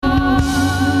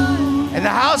In the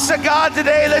house of God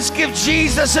today, let's give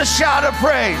Jesus a shout of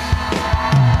praise.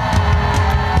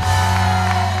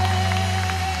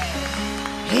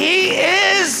 He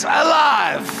is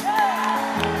alive.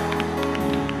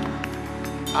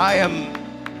 I am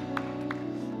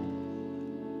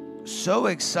so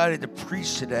excited to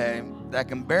preach today that I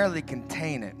can barely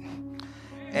contain it.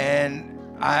 And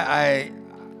I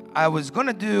was going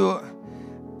to do,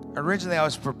 originally I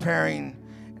was preparing,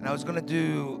 and I was going to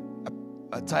do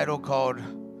a title called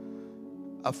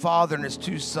A Father and His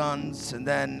Two Sons, and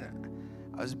then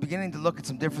I was beginning to look at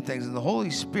some different things, and the Holy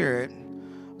Spirit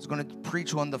was going to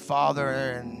preach on the father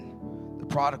and the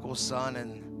prodigal son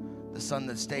and the son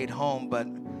that stayed home, but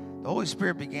the Holy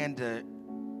Spirit began to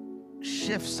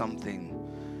shift something,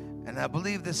 and I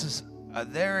believe this is a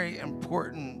very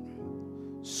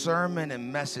important sermon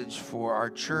and message for our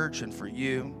church and for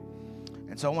you.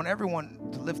 And so I want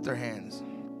everyone to lift their hands.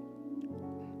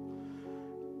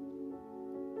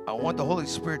 I want the Holy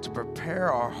Spirit to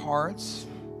prepare our hearts,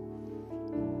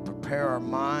 prepare our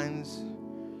minds,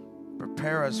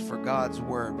 prepare us for God's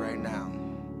word right now.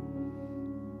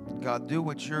 God, do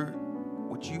what you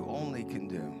only can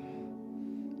do.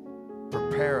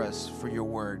 Prepare us for your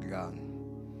word, God.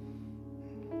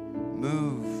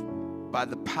 Move by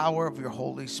the power of your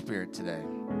Holy Spirit today.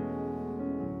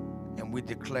 And we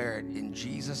declare it in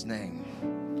Jesus' name.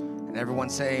 And everyone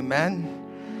say amen.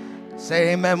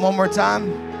 Say amen one more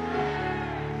time.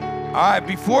 All right,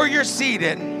 before you're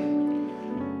seated,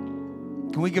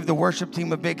 can we give the worship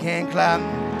team a big hand clap?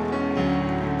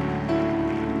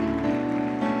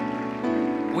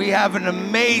 We have an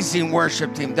amazing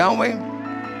worship team, don't we?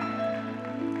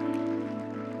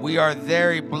 We are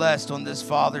very blessed on this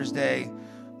Father's Day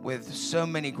with so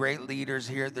many great leaders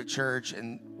here at the church,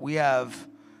 and we have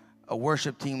a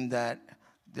worship team that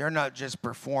they're not just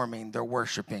performing, they're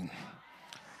worshiping.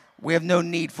 We have no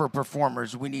need for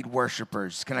performers. We need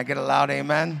worshipers. Can I get a loud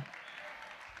amen?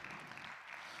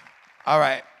 All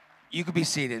right, you could be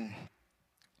seated.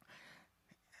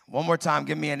 One more time,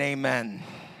 give me an amen.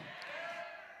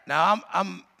 Now,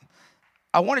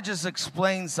 I want to just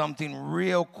explain something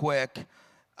real quick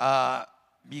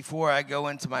before I go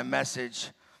into my message.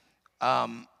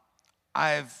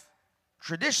 I've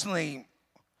traditionally,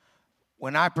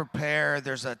 when I prepare,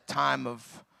 there's a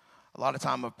lot of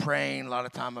time of praying, a lot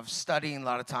of time of studying, a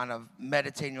lot of time of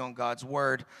meditating on God's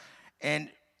word. And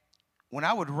when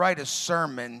I would write a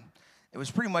sermon, it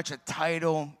was pretty much a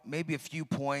title, maybe a few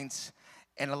points,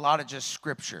 and a lot of just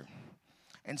scripture.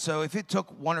 And so if it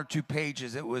took 1 or 2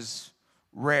 pages, it was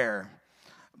rare.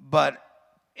 But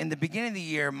in the beginning of the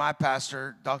year, my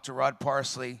pastor, Dr. Rod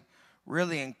Parsley,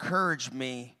 really encouraged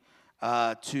me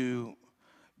to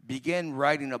begin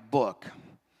writing a book.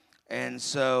 And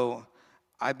so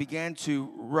I began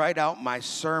to write out my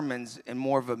sermons in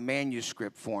more of a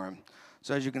manuscript form.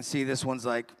 So as you can see, this one's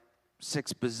like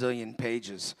 6 bazillion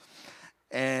pages.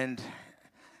 And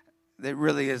it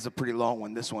really is a pretty long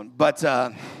one, this one. But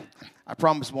I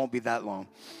promise it won't be that long.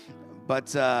 But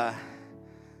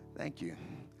thank you.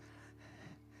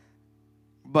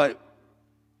 But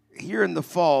here in the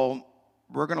fall,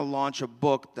 we're going to launch a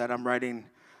book that I'm writing.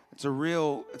 It's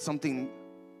something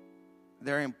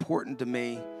very important to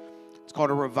me. It's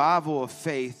called A Revival of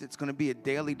Faith. It's going to be a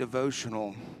daily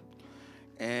devotional.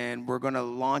 And we're going to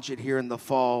launch it here in the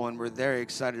fall, and we're very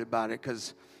excited about it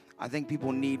because I think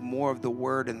people need more of the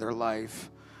word in their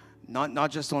life. Not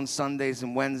just on Sundays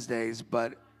and Wednesdays,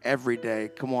 but every day.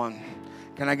 Come on.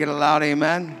 Can I get a loud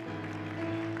amen?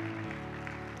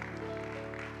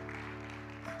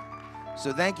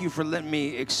 So thank you for letting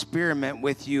me experiment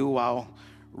with you while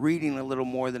reading a little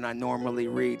more than I normally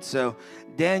read. So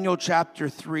Daniel chapter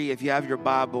 3, if you have your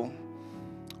Bible,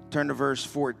 turn to verse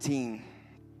 14,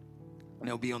 and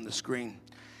it'll be on the screen.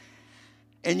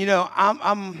 And you know,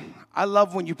 I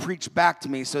love when you preach back to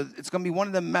me. So it's going to be one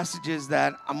of the messages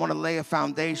that I'm going to lay a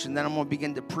foundation, then I'm going to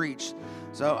begin to preach.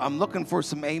 So I'm looking for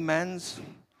some amens.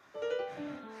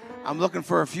 I'm looking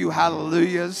for a few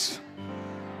hallelujahs.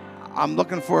 I'm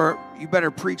looking for, you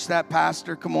better preach that,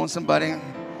 pastor. Come on, somebody.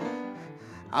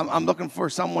 I'm looking for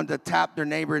someone to tap their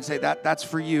neighbor and say, that's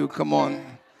for you. Come on.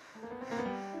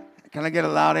 Can I get a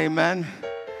loud amen?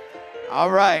 All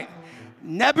right.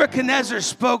 Nebuchadnezzar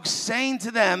spoke, saying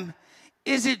to them,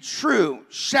 is it true,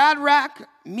 Shadrach,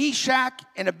 Meshach,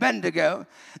 and Abednego,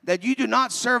 that you do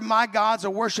not serve my gods or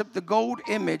worship the gold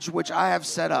image which I have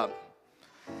set up?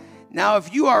 Now,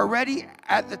 if you are ready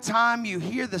at the time you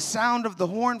hear the sound of the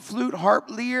horn, flute, harp,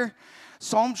 lyre,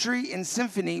 psaltery, and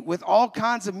symphony with all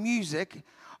kinds of music,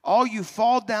 all you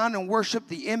fall down and worship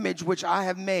the image which I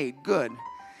have made. Good.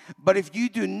 But if you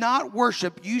do not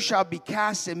worship, you shall be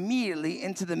cast immediately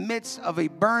into the midst of a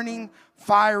burning,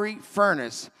 fiery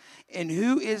furnace. And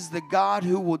who is the God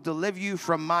who will deliver you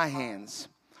from my hands?"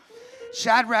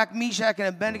 Shadrach, Meshach, and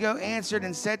Abednego answered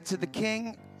and said to the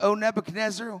king, "O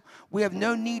Nebuchadnezzar, we have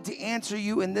no need to answer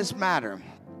you in this matter.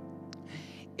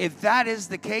 If that is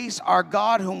the case, our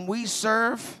God whom we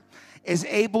serve is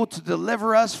able to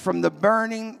deliver us from the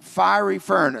burning, fiery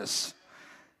furnace."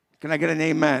 Can I get an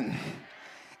amen?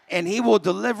 "And he will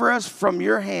deliver us from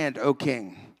your hand, O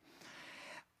king.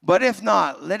 But if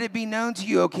not, let it be known to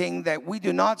you, O king, that we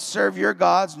do not serve your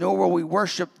gods, nor will we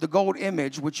worship the gold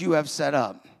image which you have set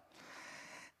up."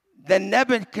 Then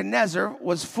Nebuchadnezzar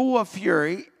was full of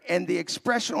fury, and the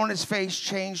expression on his face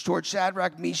changed toward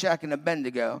Shadrach, Meshach, and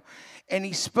Abednego. And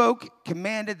he spoke,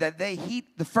 commanded that they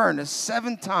heat the furnace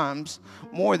 7 times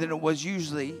more than it was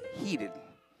usually heated.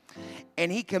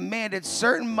 And he commanded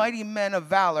certain mighty men of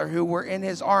valor who were in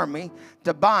his army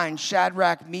to bind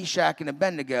Shadrach, Meshach, and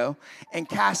Abednego and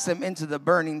cast them into the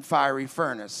burning fiery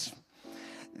furnace.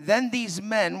 Then these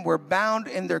men were bound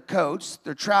in their coats,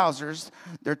 their trousers,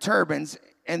 their turbans,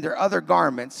 and their other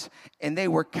garments, and they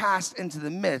were cast into the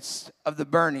midst of the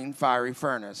burning fiery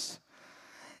furnace.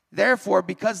 Therefore,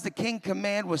 because the king's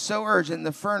command was so urgent,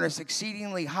 the furnace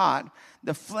exceedingly hot,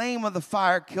 the flame of the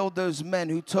fire killed those men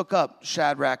who took up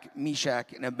Shadrach,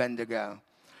 Meshach, and Abednego.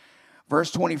 Verse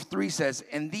 23 says,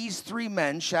 "And these 3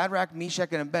 men, Shadrach,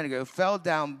 Meshach, and Abednego, fell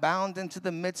down bound into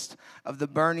the midst of the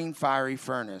burning fiery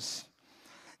furnace.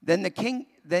 Then King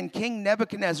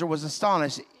Nebuchadnezzar was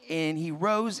astonished, and he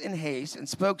rose in haste and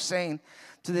spoke, saying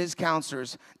to his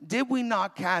counselors, 'Did we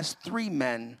not cast 3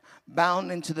 men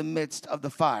bound into the midst of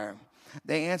the fire?'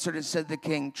 They answered and said to the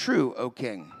king, 'True, O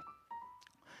king.'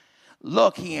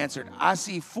 'Look,' he answered, 'I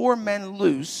see 4 men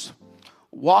loose,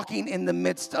 walking in the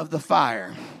midst of the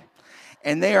fire,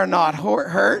 and they are not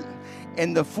hurt,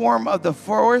 and the form of the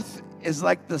 4th is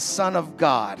like the Son of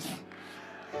God.'"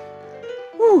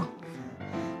 Whew.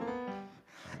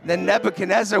 Then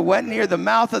Nebuchadnezzar went near the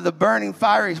mouth of the burning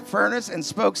fiery furnace and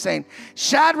spoke, saying,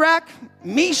 "Shadrach,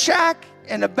 Meshach,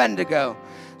 and Abednego,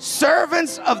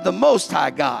 servants of the Most High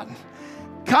God,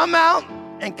 come out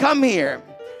and come here."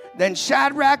 Then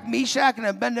Shadrach, Meshach, and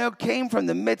Abednego came from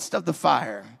the midst of the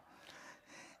fire.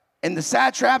 And the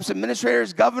satraps,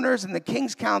 administrators, governors, and the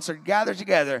king's counselor gathered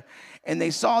together, and they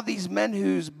saw these men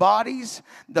whose bodies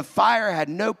the fire had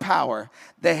no power.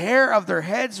 The hair of their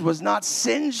heads was not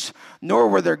singed, nor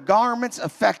were their garments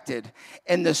affected,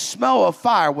 and the smell of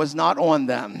fire was not on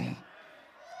them.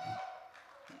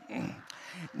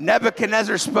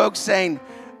 Nebuchadnezzar spoke, saying,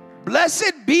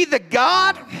 "Blessed be the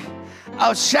God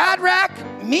of Shadrach,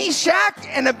 Meshach,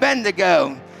 and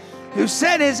Abednego, who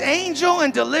sent his angel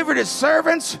and delivered his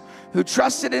servants who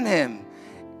trusted in him.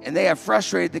 And they have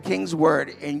frustrated the king's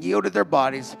word and yielded their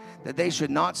bodies that they should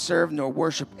not serve nor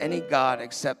worship any god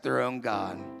except their own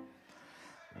God.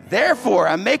 Therefore,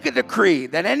 I make a decree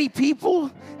that any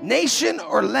people, nation,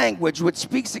 or language which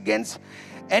speaks against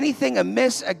anything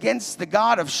amiss against the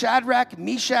God of Shadrach,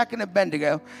 Meshach, and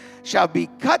Abednego shall be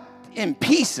cut in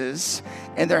pieces,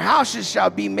 and their houses shall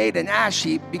be made an ash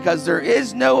heap, because there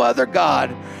is no other God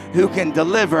who can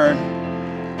deliver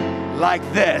like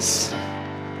this."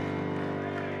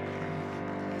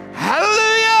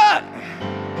 Hallelujah!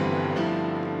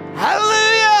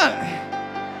 Hallelujah!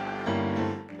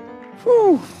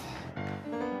 Whew.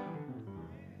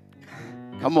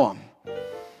 Come on.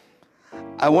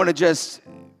 I want to just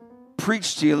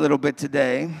preach to you a little bit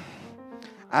today.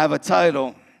 I have a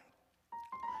title: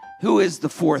 Who is the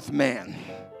 4th man?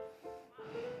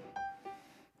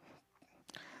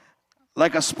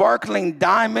 Like a sparkling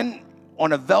diamond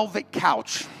on a velvet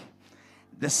couch,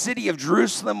 the city of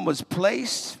Jerusalem was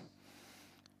placed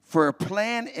for a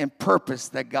plan and purpose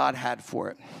that God had for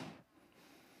it.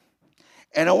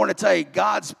 And I want to tell you,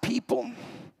 God's people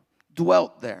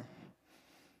dwelt there.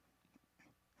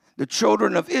 The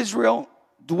children of Israel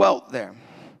dwelt there.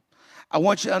 I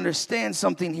want you to understand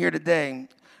something here today.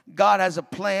 God has a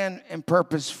plan and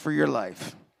purpose for your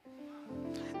life.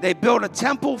 They built a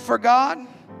temple for God.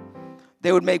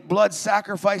 They would make blood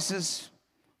sacrifices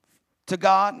to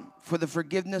God for the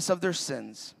forgiveness of their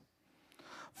sins.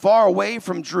 Far away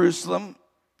from Jerusalem,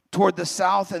 toward the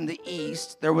south and the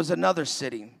east, there was another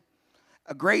city,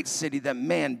 a great city that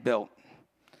man built.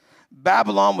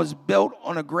 Babylon was built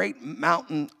on a great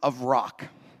mountain of rock.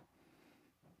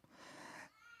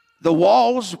 The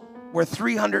walls were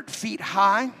 300 feet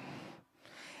high,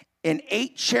 and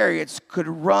 8 chariots could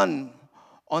run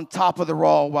on top of the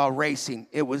wall while racing.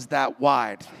 It was that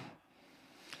wide.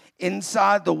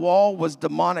 Inside the wall was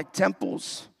demonic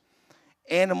temples.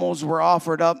 Animals were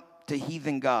offered up to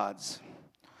heathen gods.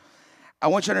 I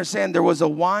want you to understand there was a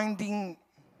winding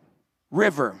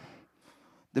river,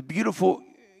 the beautiful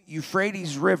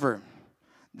Euphrates River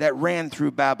that ran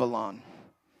through Babylon.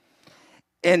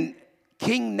 And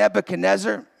King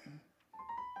Nebuchadnezzar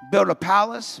built a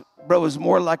palace, but it was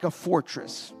more like a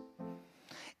fortress.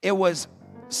 It was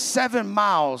 7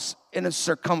 miles in a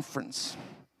circumference.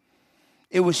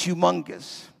 It was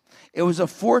humongous. It was a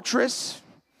fortress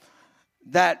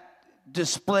that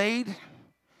displayed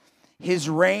his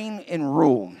reign and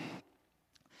rule.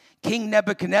 King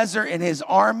Nebuchadnezzar and his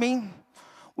army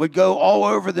would go all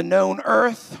over the known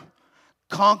earth,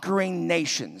 conquering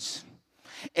nations.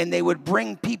 And they would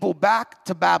bring people back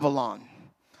to Babylon.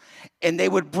 And they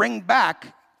would bring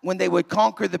back, when they would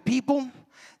conquer the people,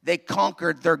 they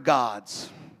conquered their gods.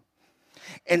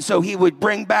 And so he would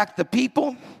bring back the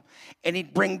people, and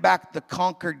he'd bring back the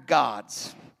conquered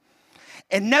gods.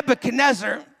 And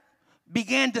Nebuchadnezzar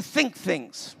began to think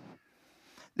things.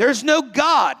 There's no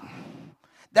God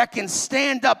that can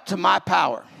stand up to my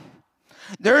power.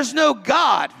 There's no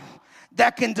God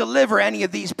that can deliver any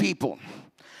of these people.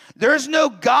 There's no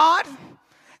God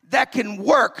that can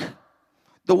work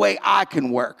the way I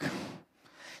can work.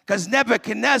 Because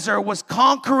Nebuchadnezzar was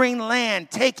conquering land,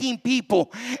 taking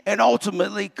people, and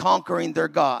ultimately conquering their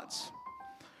gods.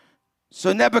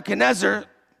 So Nebuchadnezzar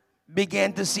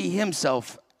began to see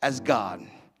himself as God.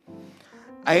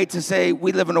 I hate to say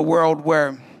we live in a world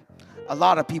where a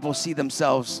lot of people see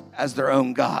themselves as their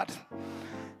own God.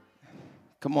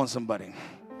 Come on, somebody.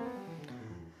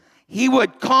 He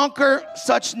would conquer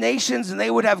such nations, and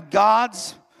they would have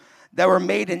gods that were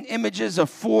made in images of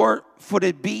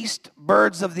 4-footed beasts,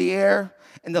 birds of the air,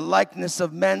 in the likeness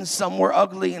of men. Some were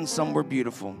ugly and some were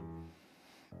beautiful,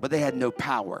 but they had no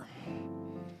power.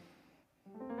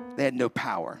 They had no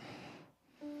power.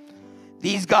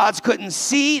 These gods couldn't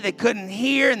see, they couldn't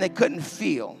hear, and they couldn't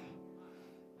feel.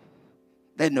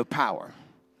 They had no power.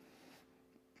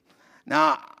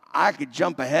 Now, I could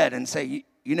jump ahead and say,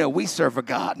 you know, we serve a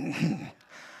God.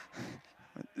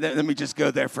 Let me just go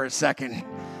there for a second.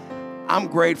 I'm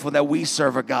grateful that we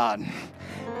serve a God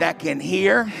that can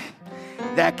hear,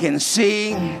 that can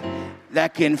see,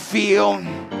 that can feel.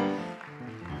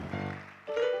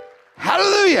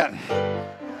 Hallelujah.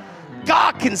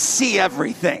 God can see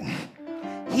everything.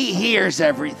 He hears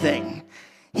everything.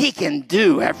 He can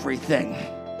do everything.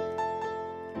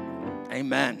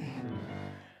 Amen.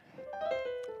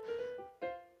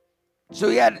 So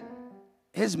he had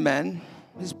his men,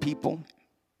 his people,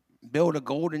 build a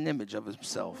golden image of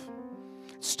himself.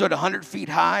 It stood 100 feet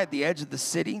high at the edge of the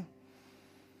city.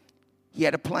 He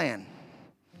had a plan.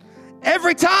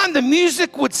 Every time the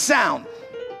music would sound,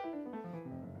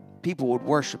 people would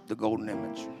worship the golden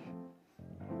image.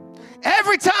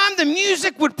 Every time the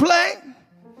music would play,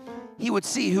 he would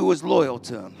see who was loyal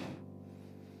to him.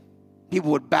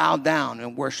 People would bow down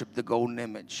and worship the golden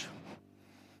image.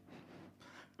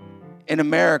 In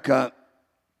America,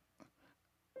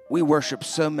 we worship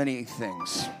so many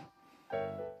things.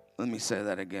 Let me say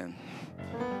that again.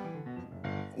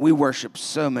 We worship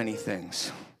so many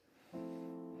things.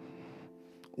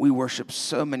 We worship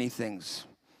so many things.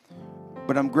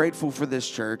 But I'm grateful for this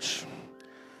church,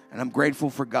 and I'm grateful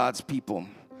for God's people.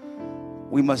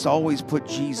 We must always put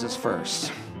Jesus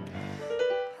first.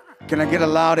 Can I get a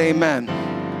loud amen?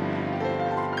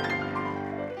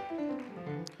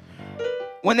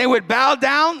 When they would bow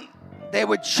down, they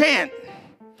would chant,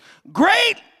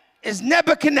 "Great is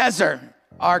Nebuchadnezzar,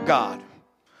 our God.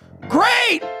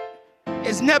 Great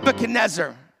is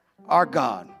Nebuchadnezzar, our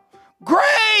God.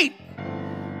 Great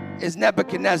is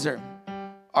Nebuchadnezzar,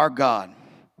 our God."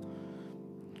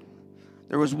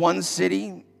 There was one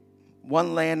city,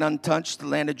 one land untouched, the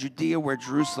land of Judea where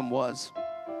Jerusalem was.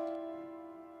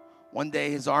 One day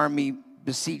his army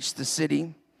besieged the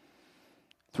city.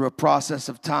 Through a process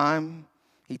of time,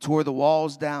 he tore the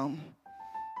walls down,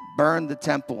 burned the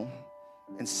temple,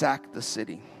 and sacked the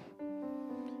city.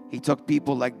 He took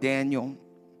people like Daniel,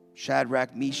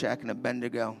 Shadrach, Meshach, and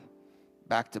Abednego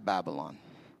back to Babylon.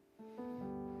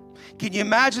 Can you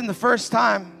imagine the first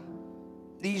time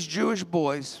these Jewish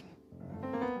boys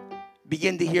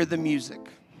begin to hear the music?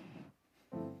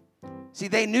 See,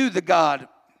 they knew the God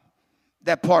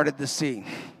that parted the sea.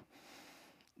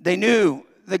 They knew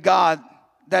the God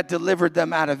that delivered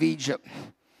them out of Egypt.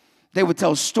 They would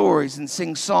tell stories and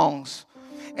sing songs,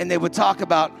 and they would talk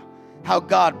about how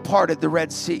God parted the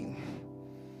Red Sea,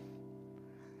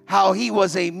 how he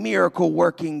was a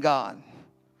miracle-working God.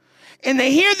 And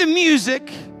they hear the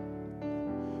music,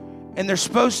 and they're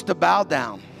supposed to bow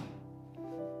down.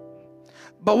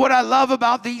 But what I love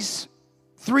about these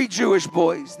 3 Jewish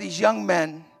boys, these young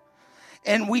men,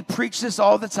 and we preach this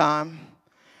all the time,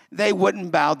 they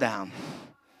wouldn't bow down.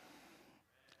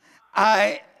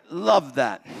 I love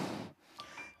that.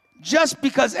 Just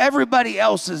because everybody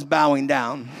else is bowing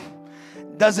down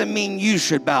doesn't mean you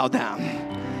should bow down.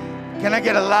 Can I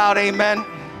get a loud amen?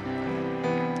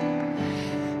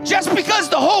 Just because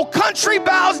the whole country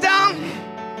bows down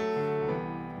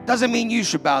doesn't mean you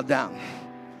should bow down.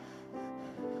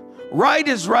 Right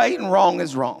is right and wrong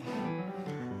is wrong.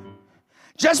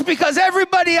 Just because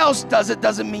everybody else does it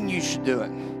doesn't mean you should do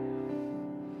it.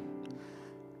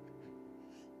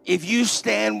 If you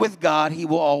stand with God, He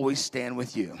will always stand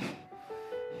with you.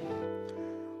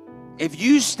 If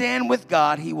you stand with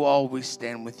God, He will always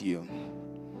stand with you.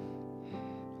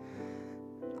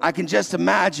 I can just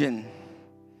imagine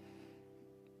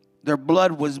their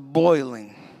blood was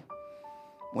boiling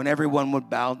when everyone would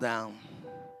bow down.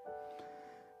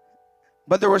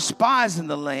 But there were spies in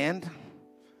the land,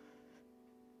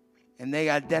 and they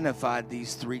identified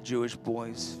these 3 Jewish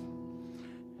boys.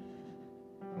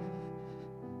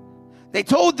 They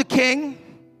told the king,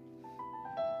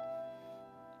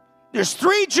 there's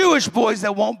 3 Jewish boys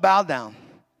that won't bow down.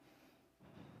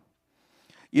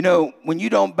 You know, when you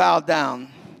don't bow down,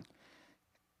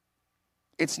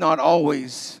 it's not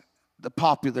always the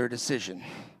popular decision.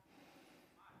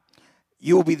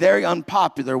 You will be very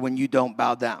unpopular when you don't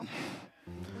bow down.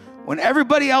 When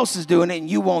everybody else is doing it and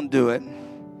you won't do it,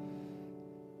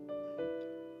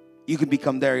 you can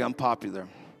become very unpopular.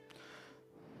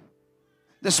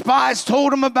 The spies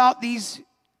told him about these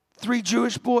 3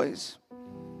 Jewish boys.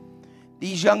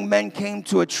 These young men came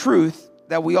to a truth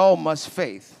that we all must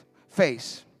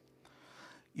face.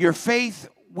 Your faith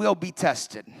will be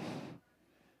tested.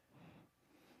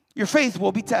 Your faith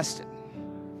will be tested.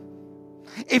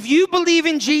 If you believe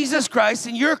in Jesus Christ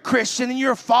and you're a Christian and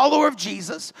you're a follower of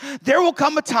Jesus, there will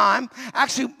come a time,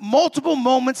 actually multiple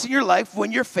moments in your life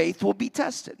when your faith will be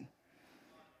tested.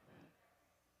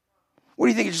 What do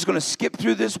you think, you're just going to skip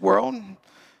through this world,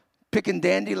 picking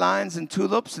dandelions and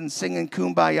tulips and singing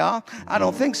Kumbaya? I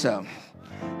don't think so.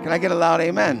 Can I get a loud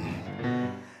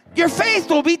amen? Your faith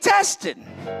will be tested.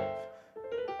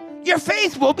 Your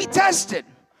faith will be tested.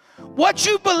 What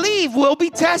you believe will be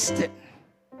tested.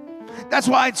 That's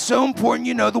why it's so important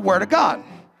you know the Word of God.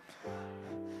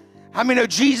 How many know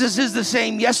Jesus is the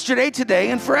same yesterday,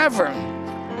 today, and forever?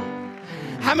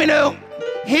 How many know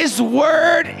His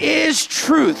Word is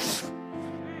truth?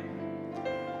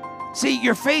 See,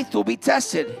 your faith will be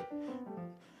tested.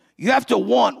 You have to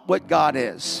want what God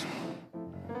is.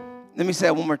 Let me say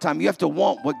that one more time. You have to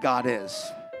want what God is.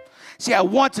 See, I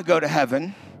want to go to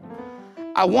heaven.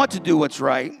 I want to do what's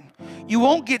right. You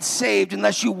won't get saved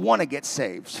unless you want to get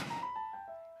saved.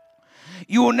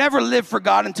 You will never live for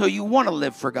God until you want to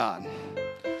live for God.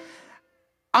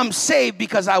 I'm saved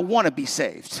because I want to be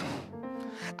saved.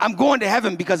 I'm going to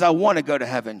heaven because I want to go to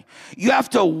heaven. You have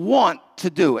to want to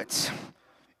do it.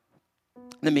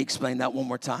 Let me explain that one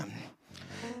more time.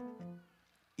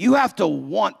 You have to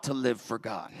want to live for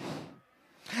God.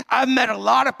 I've met a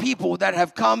lot of people that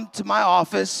have come to my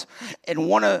office and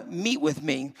want to meet with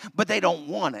me, but they don't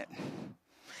want it.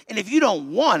 And if you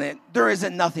don't want it, there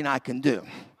isn't nothing I can do.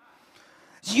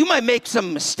 So you might make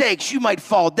some mistakes. You might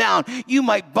fall down. You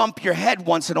might bump your head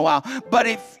once in a while. But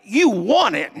if you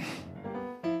want it,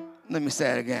 let me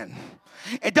say it again.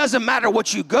 It doesn't matter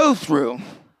what you go through.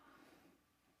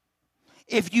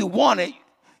 If you want it,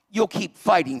 you'll keep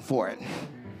fighting for it.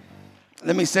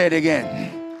 Let me say it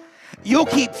again. You'll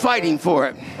keep fighting for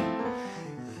it.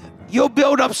 You'll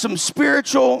build up some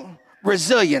spiritual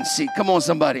resiliency. Come on,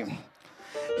 somebody.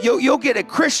 You'll get a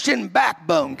Christian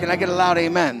backbone. Can I get a loud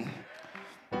amen?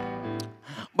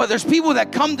 But there's people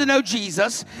that come to know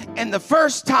Jesus, and the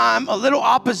first time a little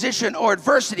opposition or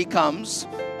adversity comes,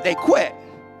 they quit.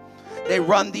 They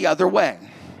run the other way.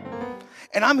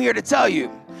 And I'm here to tell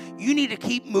you, you need to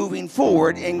keep moving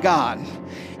forward in God.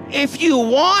 If you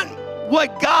want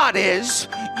what God is,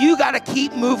 you got to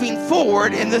keep moving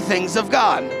forward in the things of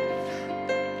God.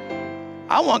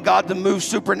 I want God to move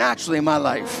supernaturally in my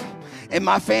life, in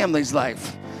my family's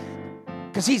life,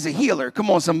 because He's a healer. Come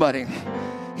on, somebody.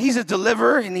 He's a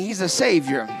deliverer and He's a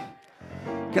savior.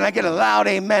 Can I get a loud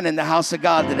amen in the house of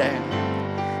God today?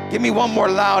 Give me one more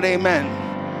loud amen.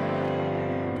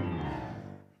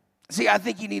 See, I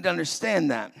think you need to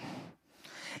understand that.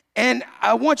 And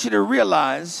I want you to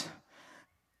realize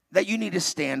that you need to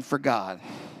stand for God.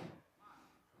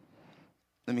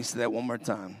 Let me say that one more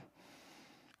time.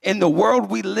 In the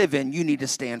world we live in, you need to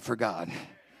stand for God.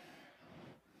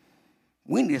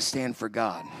 We need to stand for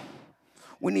God.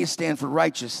 We need to stand for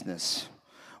righteousness.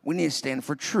 We need to stand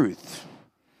for truth.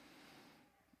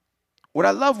 What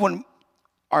I love when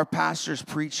our pastors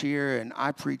preach here, and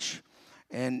I preach,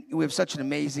 and we have such an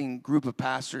amazing group of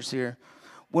pastors here.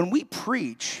 When we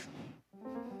preach,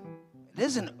 it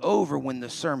isn't over when the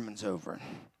sermon's over.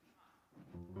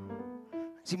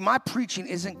 See, my preaching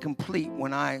isn't complete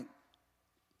when I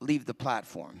leave the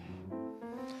platform.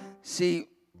 See,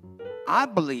 I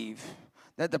believe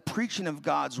that the preaching of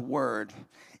God's word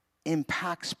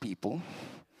impacts people.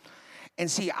 And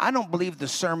see, I don't believe the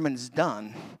sermon's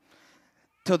done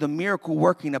till the miracle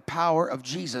working of power of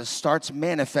Jesus starts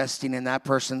manifesting in that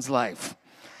person's life.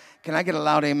 Can I get a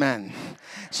loud amen?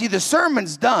 See, the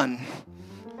sermon's done.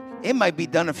 It might be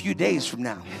done a few days from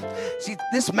now. See,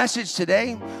 this message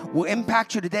today will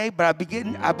impact you today, but I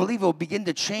believe it will begin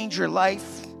to change your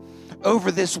life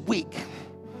over this week.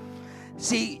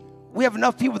 See, we have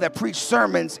enough people that preach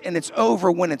sermons and it's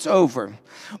over when it's over.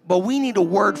 But we need a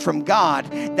word from God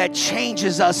that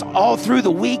changes us all through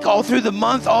the week, all through the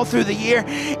month, all through the year.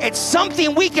 It's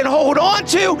something we can hold on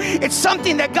to. It's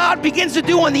something that God begins to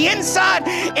do on the inside.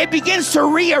 It begins to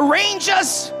rearrange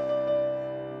us.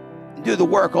 Do the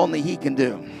work only He can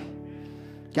do.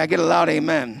 Can I get a loud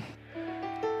amen?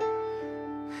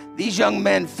 These young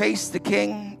men faced the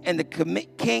king, and the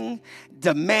king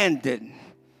demanded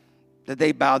that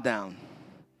they bow down.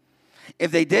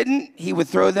 If they didn't, he would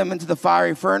throw them into the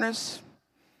fiery furnace.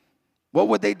 What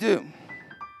would they do?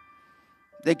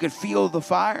 They could feel the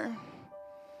fire,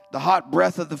 the hot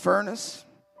breath of the furnace.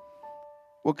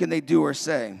 What can they do or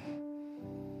say?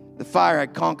 The fire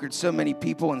had conquered so many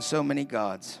people and so many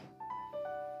gods.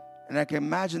 And I can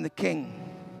imagine the king,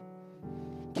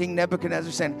 King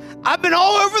Nebuchadnezzar, saying, I've been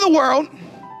all over the world.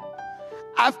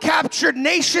 I've captured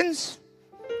nations.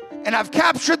 And I've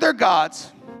captured their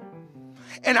gods.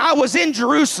 And I was in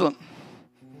Jerusalem.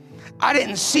 I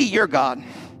didn't see your God.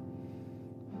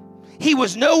 He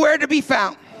was nowhere to be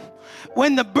found.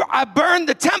 When I burned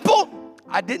the temple,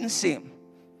 I didn't see him.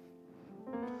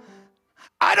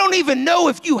 I don't even know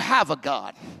if you have a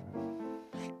God.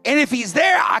 And if he's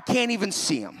there, I can't even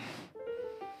see him.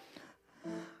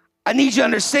 I need you to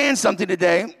understand something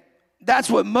today. That's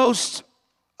what most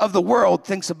of the world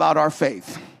thinks about our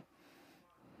faith.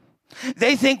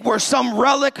 They think we're some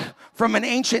relic from an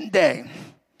ancient day.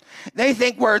 They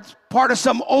think we're part of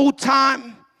some old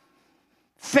time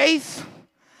faith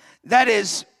that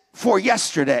is for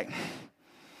yesterday.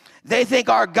 They think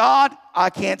our God, I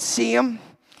can't see him.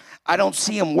 I don't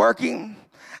see him working.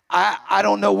 I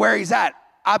don't know where he's at.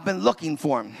 I've been looking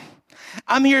for him.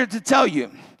 I'm here to tell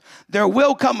you, there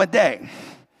will come a day.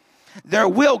 There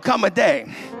will come a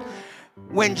day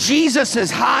when Jesus is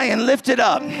high and lifted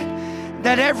up,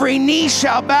 that every knee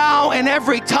shall bow and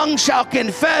every tongue shall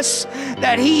confess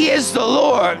that he is the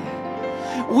Lord.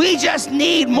 We just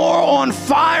need more on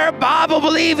fire,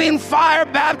 Bible-believing,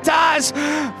 fire-baptized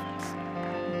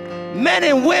men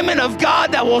and women of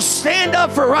God that will stand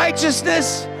up for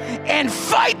righteousness and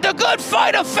fight the good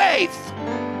fight of faith.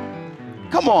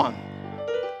 Come on.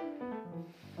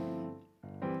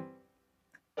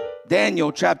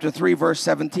 Daniel chapter 3 verse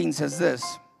 17 says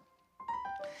this.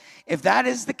 If that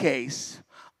is the case,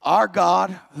 our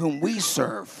God whom we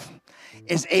serve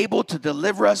is able to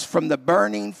deliver us from the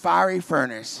burning fiery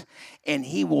furnace, and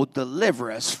he will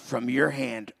deliver us from your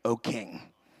hand, O king.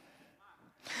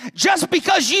 Just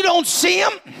because you don't see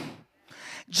him,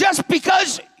 just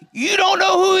because you don't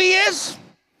know who he is,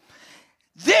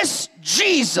 this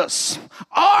Jesus,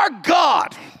 our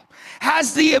God,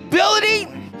 has the ability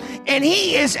and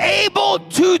he is able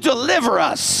to deliver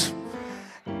us.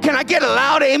 Can I get a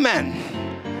loud amen?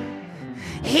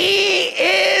 He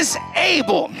is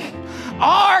able.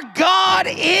 Our God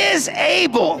is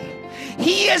able.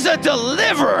 He is a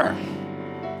deliverer.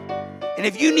 And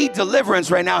if you need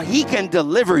deliverance right now, he can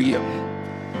deliver you.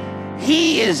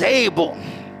 He is able.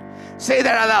 Say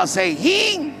that out loud. Say,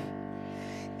 he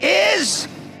is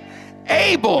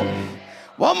able.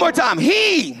 One more time.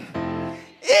 He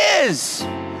is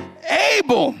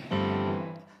able.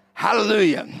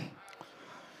 Hallelujah.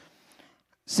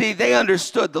 See, they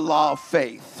understood the law of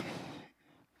faith.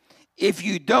 If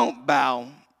you don't bow,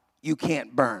 you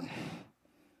can't burn.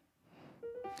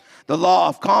 The law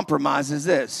of compromise is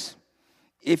this.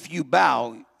 If you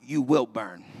bow, you will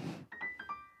burn.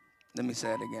 Let me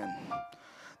say it again.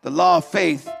 The law of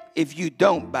faith, if you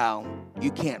don't bow,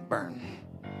 you can't burn.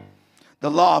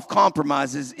 The law of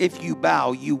compromise is if you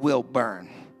bow, you will burn.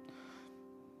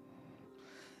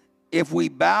 If you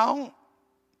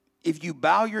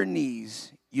bow your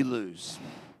knees, you lose.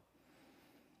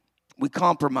 We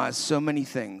compromise so many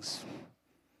things.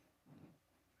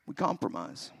 We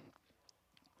compromise.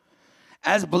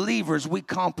 As believers, we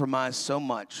compromise so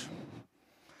much.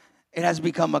 It has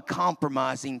become a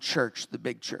compromising church, the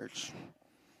big church.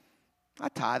 I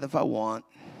tithe if I want.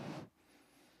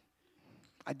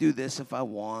 I do this if I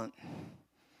want.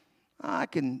 I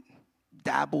can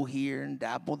dabble here and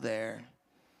dabble there.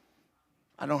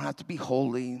 I don't have to be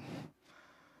holy.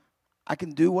 I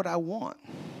can do what I want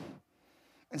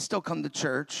and still come to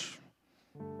church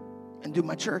and do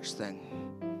my church thing.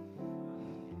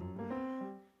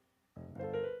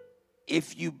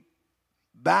 If you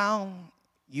bow,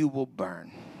 you will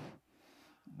burn.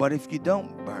 But if you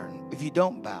don't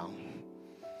bow,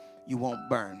 you won't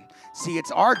burn. See,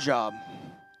 it's our job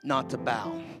not to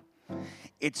bow.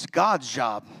 It's God's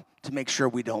job to make sure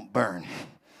we don't burn.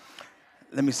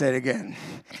 Let me say it again.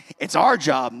 It's our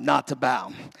job not to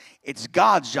bow. It's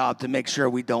God's job to make sure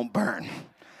we don't burn.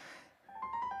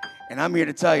 And I'm here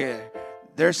to tell you,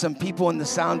 there's some people in the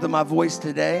sound of my voice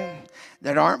today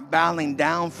that aren't bowing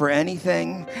down for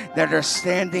anything, that are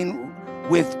standing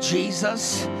with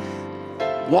Jesus,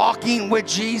 walking with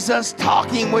Jesus,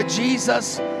 talking with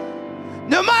Jesus.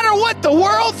 No matter what the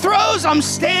world throws, I'm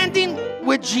standing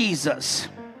with Jesus.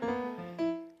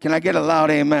 Can I get a loud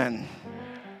amen?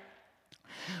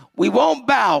 We won't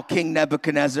bow, King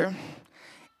Nebuchadnezzar.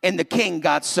 And the king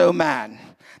got so mad.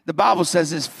 The Bible says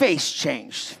his face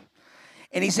changed.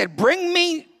 And he said, bring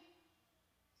me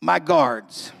my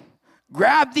guards.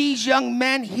 Grab these young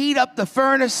men, heat up the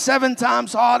furnace 7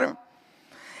 times hotter.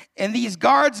 And these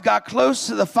guards got close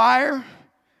to the fire,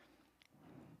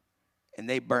 and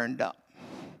they burned up.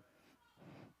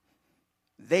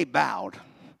 They bowed,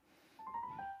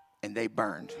 and they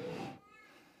burned.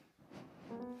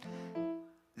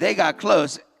 They got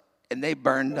close, and they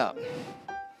burned up.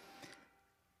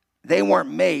 They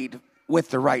weren't made with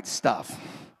the right stuff.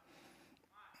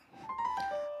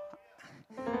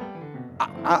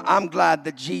 I'm glad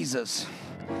that Jesus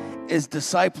is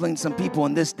discipling some people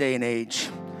in this day and age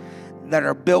that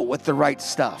are built with the right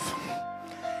stuff.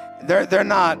 They're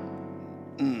not,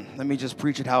 let me just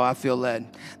preach it how I feel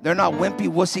led. They're not wimpy,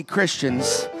 wussy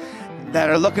Christians that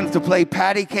are looking to play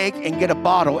patty cake and get a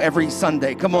bottle every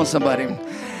Sunday. Come on, somebody.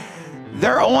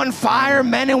 They're on fire,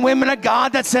 men and women of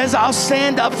God that says, I'll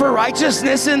stand up for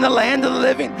righteousness in the land of the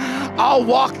living. I'll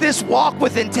walk this walk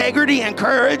with integrity and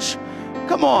courage.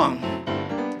 Come on.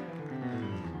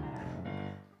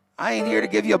 I ain't here to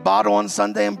give you a bottle on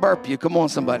Sunday and burp you. Come on,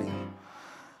 somebody.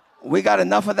 We got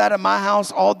enough of that at my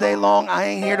house all day long. I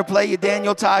ain't here to play you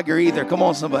Daniel Tiger either. Come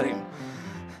on, somebody.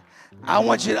 I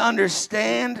want you to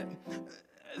understand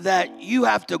that you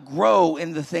have to grow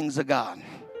in the things of God.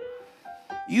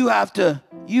 You have to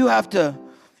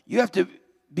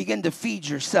begin to feed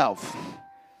yourself.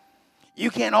 You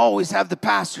can't always have the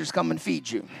pastors come and feed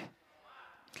you.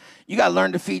 You got to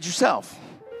learn to feed yourself.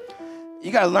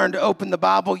 You got to learn to open the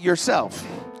Bible yourself.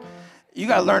 You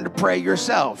got to learn to pray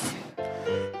yourself.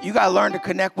 You got to learn to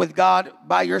connect with God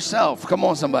by yourself. Come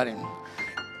on, somebody.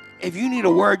 If you need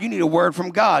a word, you need a word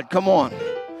from God. Come on.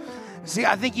 See,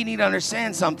 I think you need to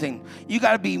understand something. You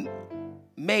got to be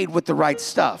made with the right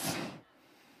stuff.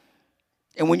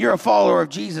 And when you're a follower of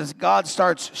Jesus, God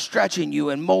starts stretching you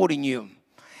and molding you.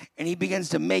 And he begins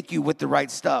to make you with the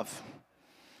right stuff.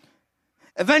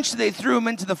 Eventually, they threw him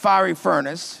into the fiery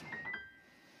furnace.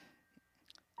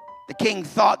 The king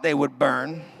thought they would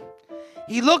burn.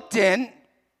 He looked in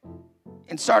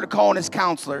and started calling his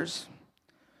counselors.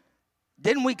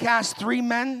 Didn't we cast 3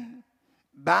 men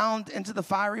bound into the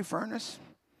fiery furnace?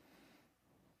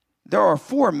 There are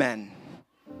 4 men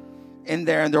in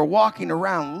there, and they're walking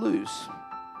around loose.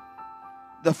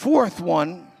 The 4th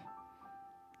one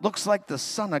looks like the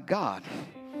Son of God.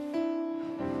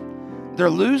 They're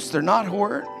loose, they're not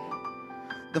hurt.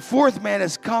 The 4th man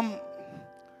has come.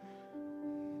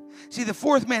 See, the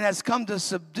 4th man has come to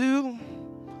subdue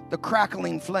the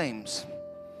crackling flames.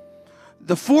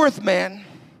 The 4th man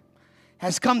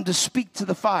has come to speak to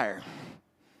the fire.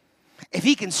 If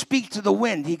he can speak to the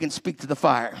wind, he can speak to the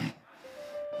fire.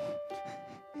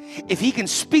 If he can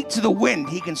speak to the wind,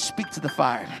 he can speak to the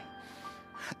fire.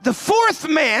 The 4th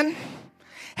man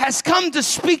has come to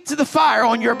speak to the fire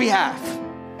on your behalf.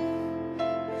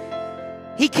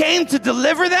 He came to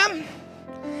deliver them.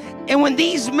 And when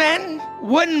these men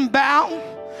wouldn't bow,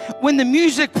 when the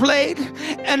music played,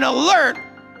 an alert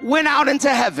went out into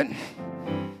heaven.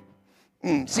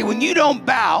 See, when you don't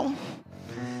bow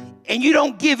and you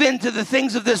don't give in to the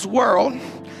things of this world,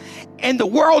 and the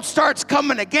world starts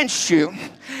coming against you,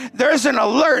 there's an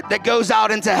alert that goes out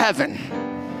into heaven.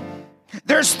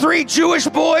 There's 3 Jewish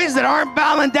boys that aren't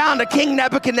bowing down to King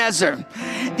Nebuchadnezzar.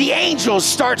 The angels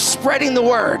start spreading the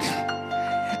word.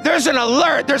 There's an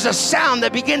alert, there's a sound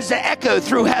that begins to echo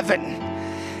through heaven.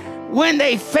 When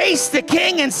they faced the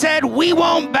king and said, we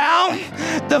won't bow,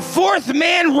 the fourth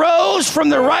man rose from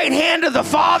the right hand of the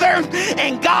Father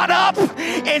and got up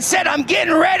and said, I'm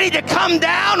getting ready to come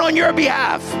down on your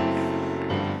behalf.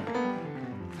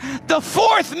 The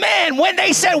fourth man, when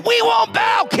they said, we won't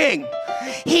bow, king,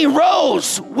 he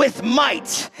rose with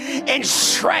might and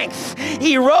strength.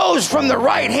 He rose from the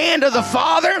right hand of the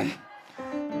Father.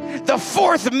 The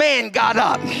fourth man got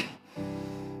up.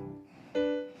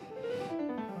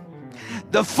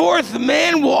 The fourth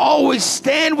man will always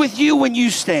stand with you when you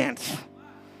stand.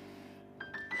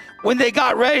 When they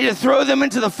got ready to throw them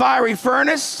into the fiery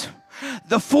furnace,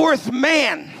 the fourth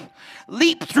man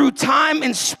leaped through time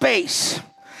and space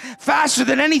faster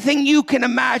than anything you can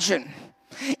imagine.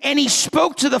 And he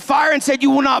spoke to the fire and said,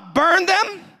 you will not burn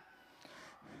them.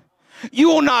 You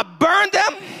will not burn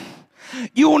them.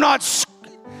 You will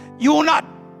not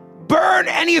burn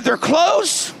any of their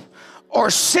clothes or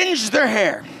singe their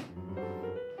hair.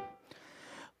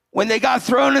 When they got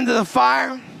thrown into the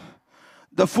fire,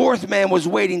 the fourth man was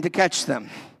waiting to catch them.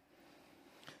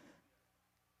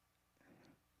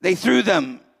 They threw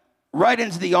them right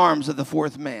into the arms of the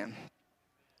fourth man.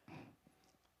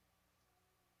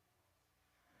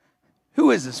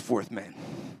 Who is this fourth man?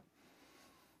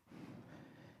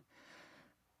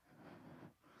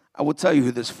 I will tell you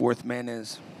who this fourth man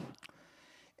is.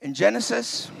 In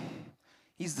Genesis,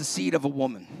 he's the seed of a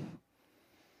woman.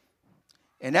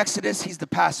 In Exodus, he's the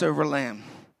Passover lamb.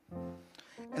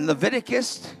 In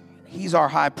Leviticus, he's our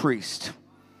high priest.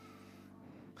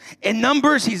 In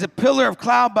Numbers, he's a pillar of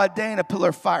cloud by day and a pillar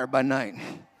of fire by night.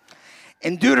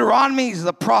 In Deuteronomy, he's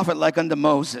the prophet like unto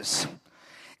Moses.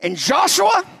 In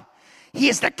Joshua, he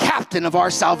is the captain of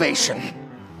our salvation.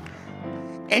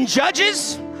 In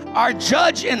Judges, our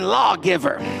judge and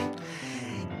lawgiver.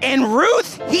 In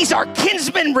Ruth, he's our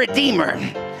kinsman redeemer.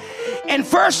 In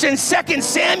 1st and 2nd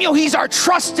Samuel, he's our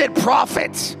trusted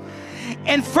prophet.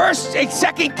 In 1st and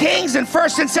 2nd Kings and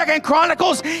 1st and 2nd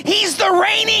Chronicles, he's the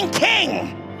reigning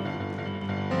king.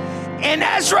 In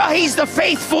Ezra, he's the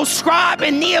faithful scribe.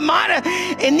 In Nehemiah,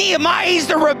 he's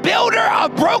the rebuilder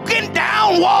of broken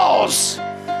down walls.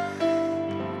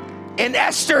 In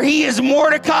Esther, he is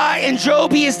Mordecai. In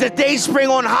Job, he is the dayspring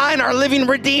on high and our living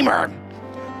redeemer.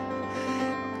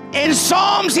 In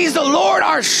Psalms, he's the Lord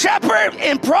our shepherd.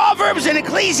 In Proverbs and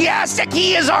Ecclesiastic,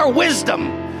 he is our wisdom.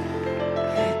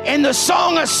 In the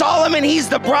Song of Solomon, he's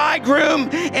the bridegroom.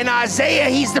 In Isaiah,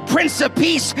 he's the Prince of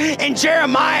Peace. In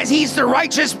Jeremiah, he's the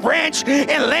righteous branch. In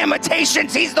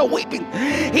Lamentations, he's the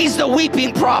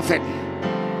weeping prophet.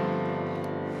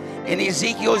 In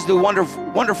Ezekiel, he's the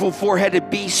wonderful four-headed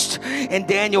beast. In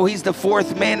Daniel, he's the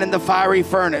fourth man in the fiery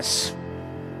furnace.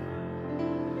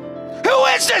 Who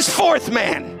is this fourth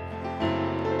man?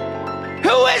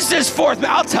 Who is this fourth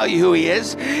man? I'll tell you who he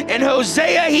is. In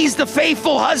Hosea, he's the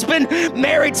faithful husband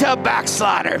married to a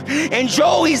backslider. In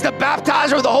Joel, he's the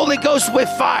baptizer of the Holy Ghost with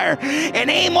fire. In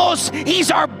Amos,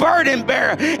 he's our burden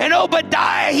bearer. In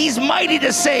Obadiah, he's mighty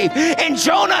to save. In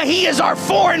Jonah, he is our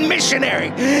foreign missionary.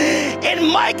 In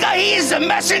Micah, he is the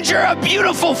messenger of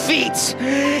beautiful feet.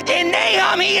 In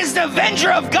Nahum, he is the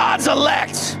avenger of God's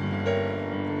elect.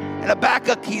 In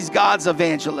Habakkuk, he's God's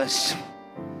evangelist.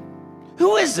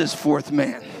 Who is this fourth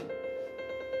man?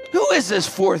 Who is this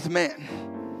fourth man?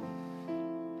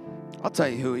 I'll tell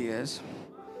you who he is.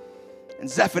 In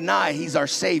Zephaniah, he's our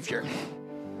Savior.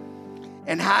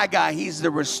 In Haggai, he's the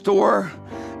restorer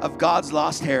of God's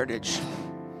lost heritage.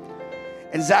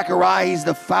 In Zechariah, he's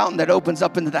the fountain that opens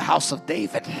up into the house of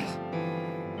David.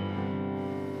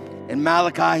 In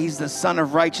Malachi, he's the Son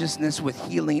of righteousness with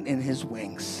healing in his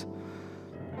wings.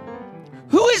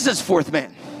 Who is this fourth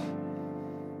man?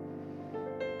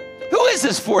 Who is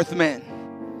this fourth man?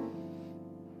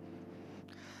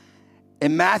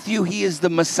 In Matthew, he is the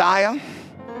Messiah.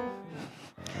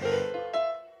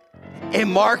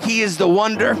 In Mark, he is the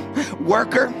wonder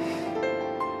worker.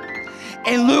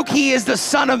 In Luke, he is the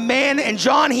Son of Man. In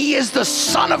John, he is the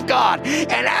Son of God. In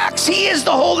Acts, he is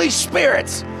the Holy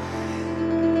Spirit.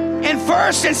 In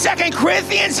 1st and 2nd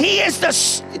Corinthians,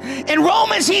 in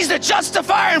Romans, he's the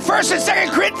justifier. In 1st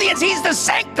and 2nd Corinthians, he's the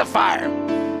sanctifier.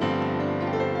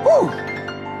 Woo.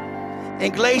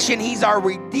 In Galatians, he's our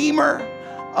redeemer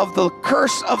of the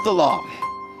curse of the law.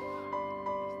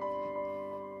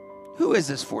 Who is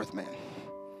this fourth man?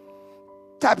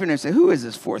 Type in there and say, who is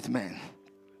this fourth man?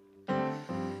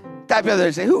 Type in there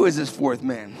and say, who is this fourth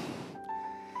man?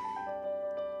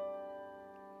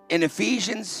 In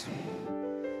Ephesians,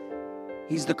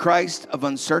 he's the Christ of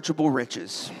unsearchable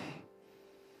riches.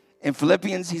 In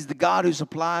Philippians, he's the God who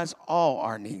supplies all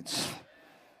our needs.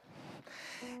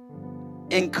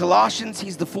 In Colossians,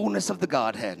 he's the fullness of the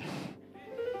Godhead.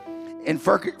 In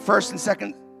 1st and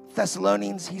 2nd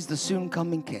Thessalonians, he's the soon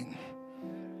coming king.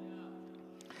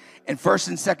 In 1st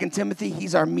and 2nd Timothy,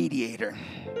 he's our mediator.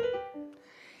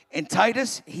 In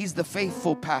Titus, he's the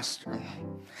faithful pastor.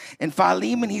 In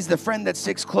Philemon, he's the friend that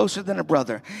sticks closer than a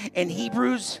brother. In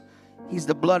Hebrews, he's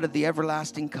the blood of the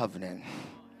everlasting covenant.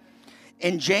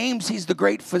 In James, he's the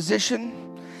great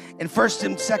physician. In 1st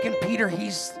and 2nd Peter,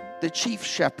 he's the chief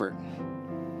shepherd.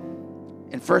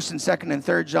 In 1st and 2nd and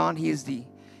 3rd John, he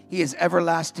is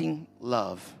everlasting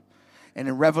love. And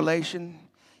in Revelation,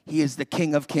 he is the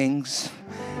King of kings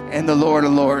and the Lord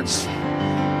of lords.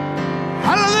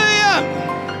 Hallelujah!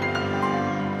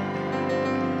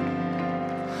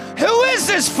 Who is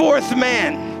this fourth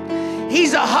man?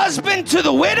 He's a husband to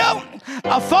the widow,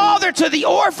 a father to the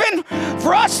orphan.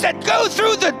 For us that go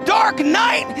through the dark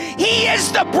night, he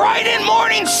is the bright and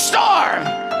morning star.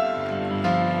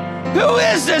 Who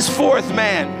is this fourth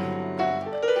man?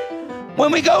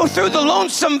 When we go through the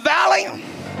lonesome valley,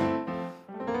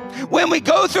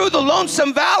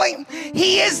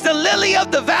 he is the lily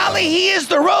of the valley. He is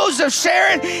the rose of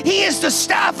Sharon. He is the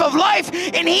staff of life,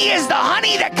 and he is the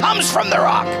honey that comes from the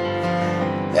rock.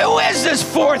 Who is this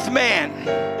fourth man?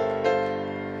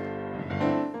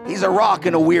 He's a rock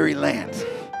in a weary land.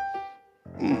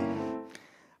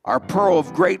 Our pearl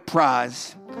of great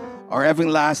prize, our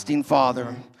everlasting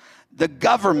Father, the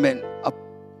government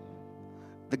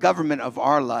of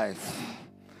our life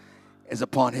is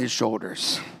upon his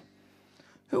shoulders.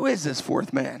 Who is this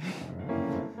fourth man?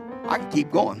 I can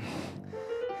keep going.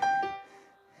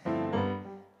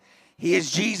 He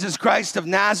is Jesus Christ of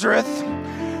Nazareth,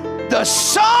 the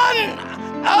Son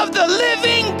of the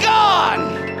living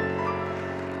God.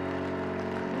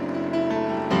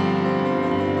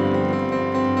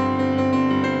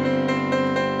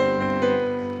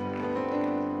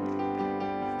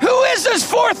 Who is this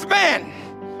fourth man?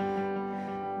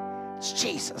 It's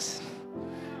Jesus.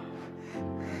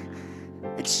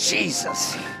 It's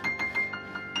Jesus.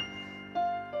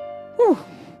 Whew.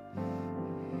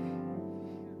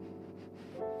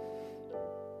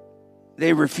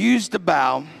 They refused to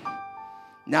bow.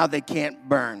 Now they can't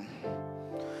burn.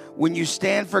 When you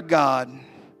stand for God,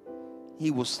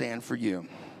 he will stand for you.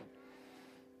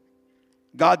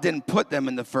 God didn't put them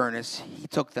in the furnace. He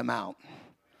took them out.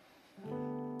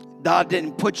 God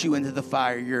didn't put you into the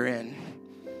fire you're in,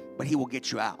 but he will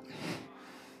get you out.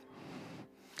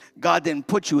 God didn't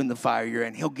put you in the fire you're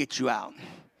in. He'll get you out.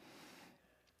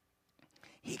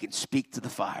 He can speak to the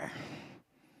fire.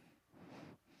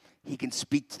 He can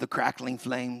speak to the crackling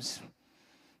flames.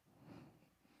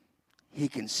 He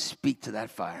can speak to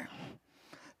that fire.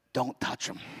 Don't touch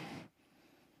them.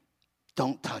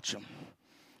 Don't touch them.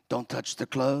 Don't touch their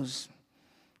clothes.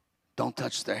 Don't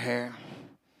touch their hair.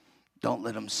 Don't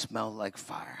let them smell like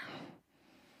fire.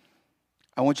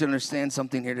 I want you to understand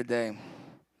something here today.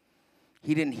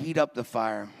 He didn't heat up the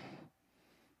fire.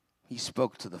 He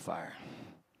spoke to the fire.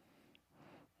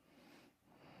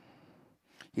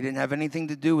 He didn't have anything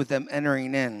to do with them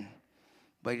entering in,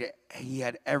 but he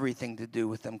had everything to do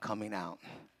with them coming out.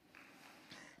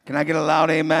 Can I get a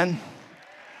loud amen?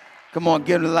 Come on,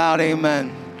 give it a loud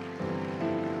amen.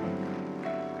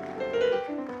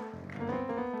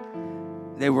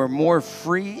 They were more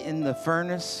free in the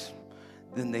furnace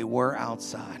than they were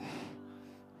outside.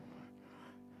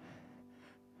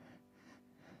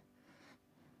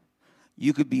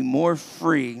 You could be more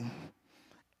free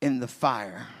in the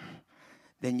fire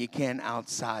than you can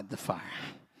outside the fire.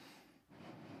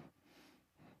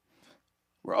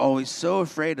 We're always so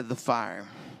afraid of the fire,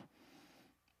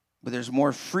 but there's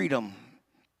more freedom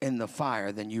in the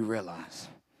fire than you realize.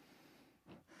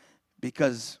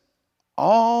 Because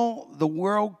all the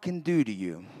world can do to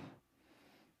you,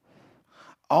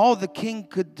 all the king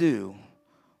could do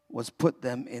was put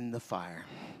them in the fire.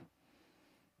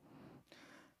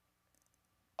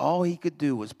 All he could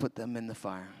do was put them in the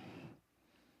fire.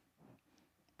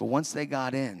 But once they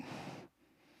got in,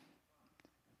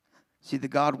 see, the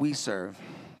God we serve,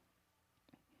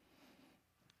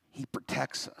 he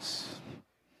protects us.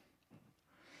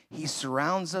 He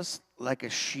surrounds us like a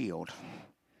shield.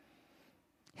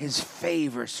 His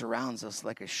favor surrounds us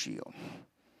like a shield.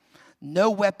 No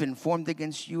weapon formed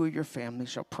against you or your family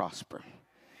shall prosper.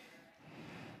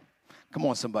 Come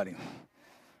on, somebody.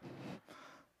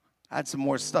 I had some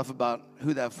more stuff about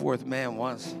who that fourth man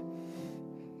was.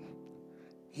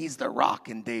 He's the rock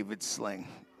in David's sling.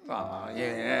 Oh,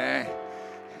 yeah.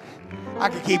 I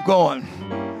could keep going.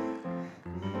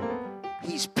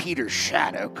 He's Peter's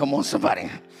shadow. Come on, somebody.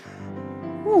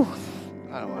 Whew.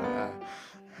 I don't want to.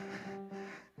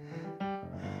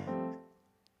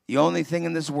 The only thing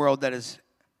in this world that is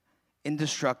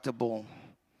indestructible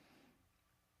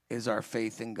is our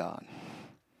faith in God.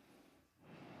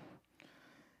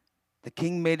 The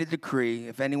king made a decree,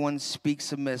 if anyone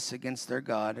speaks amiss against their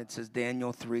God, it says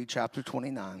Daniel 3, chapter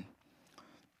 29.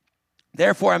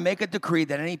 Therefore, I make a decree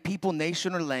that any people,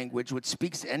 nation, or language which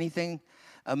speaks anything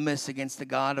amiss against the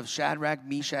God of Shadrach,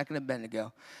 Meshach, and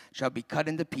Abednego shall be cut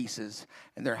into pieces,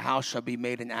 and their house shall be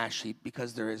made an ash heap,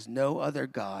 because there is no other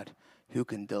God who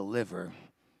can deliver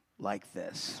like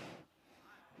this.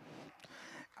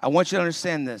 I want you to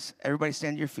understand this. Everybody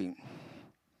stand to your feet.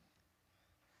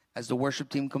 As the worship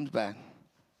team comes back.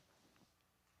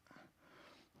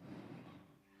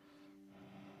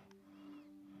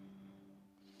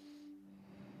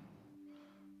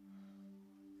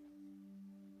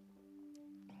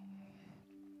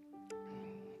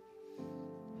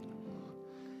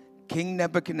 King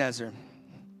Nebuchadnezzar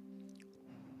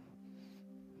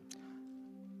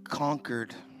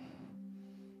conquered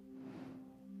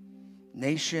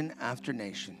nation after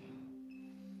nation,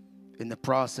 in the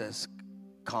process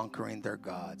conquering their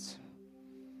gods.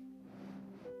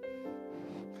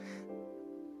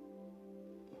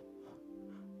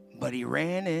 But he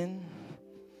ran in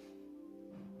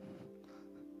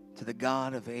to the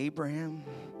God of Abraham,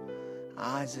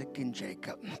 Isaac, and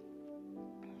Jacob.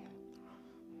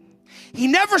 He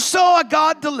never saw a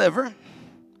God deliver.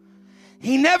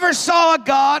 He never saw a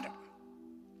God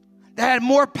that had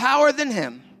more power than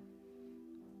him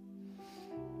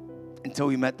until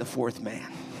we met the fourth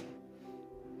man.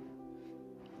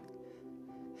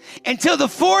 Until the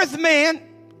fourth man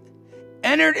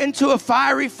entered into a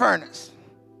fiery furnace,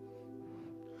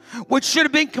 which should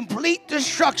have been complete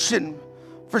destruction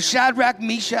for Shadrach,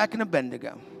 Meshach, and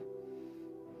Abednego.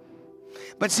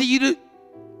 But see,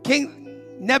 King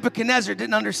Nebuchadnezzar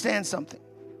didn't understand something.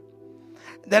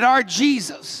 That our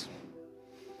Jesus,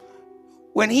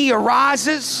 when he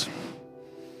arises,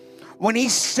 when he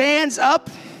stands up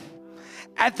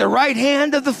at the right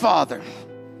hand of the Father,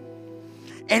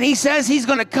 and he says he's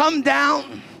going to come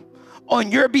down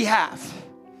on your behalf,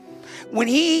 when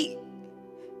he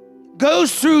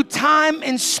goes through time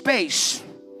and space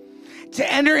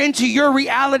to enter into your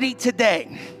reality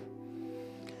today,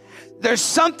 there's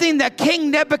something that King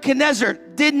Nebuchadnezzar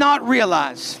did not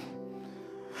realize.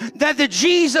 That the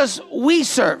Jesus we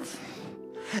serve,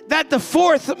 that the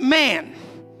fourth man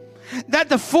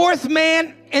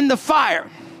in the fire,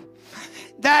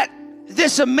 that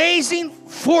this amazing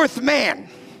fourth man,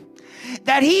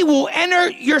 that he will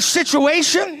enter your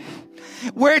situation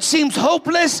where it seems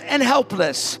hopeless and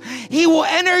helpless. He will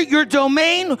enter your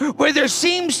domain where there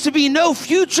seems to be no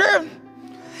future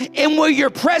and where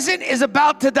your present is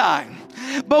about to die.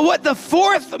 But what the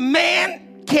fourth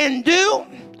man can do,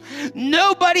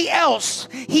 nobody else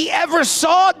he ever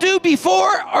saw do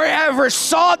before or ever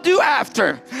saw do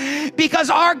after. Because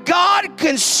our God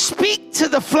can speak to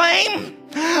the flame.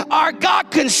 Our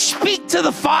God can speak to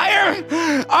the fire.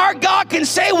 Our God can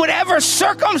say, whatever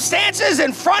circumstances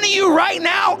in front of you right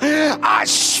now, I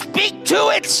speak to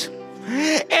it.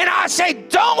 And I say,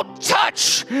 don't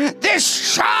touch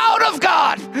this child of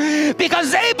God,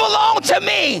 because they belong to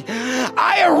me.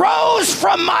 I arose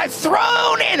from my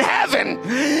throne in heaven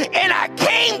and I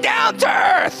came down to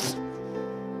earth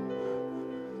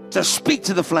to speak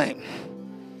to the flame.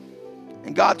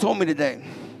 And God told me today,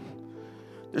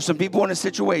 there's some people in a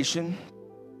situation,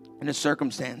 in a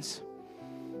circumstance,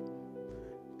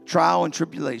 trial and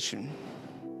tribulation.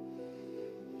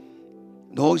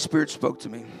 The Holy Spirit spoke to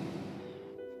me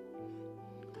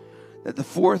that the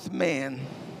fourth man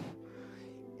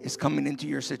is coming into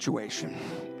your situation.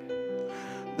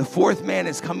 The fourth man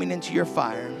is coming into your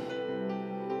fire.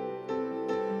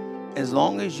 As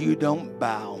long as you don't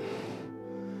bow,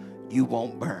 you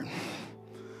won't burn.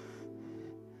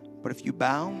 But if you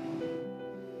bow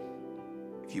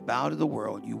to the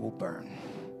world, you will burn.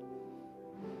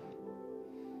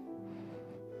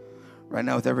 Right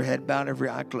now, with every head bowed, every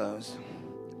eye closed,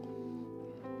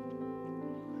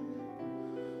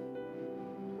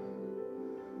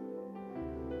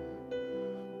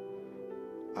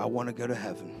 I want to go to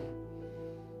heaven.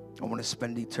 I want to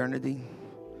spend eternity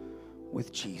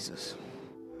with Jesus.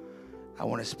 I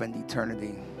want to spend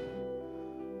eternity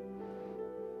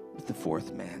with the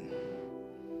fourth man.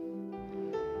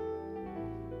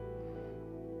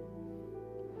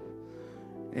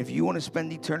 And if you want to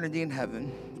spend eternity in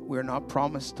heaven, we're not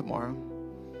promised tomorrow.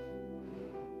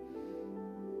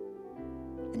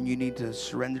 And you need to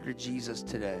surrender to Jesus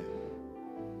today.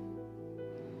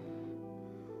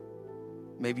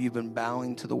 Maybe you've been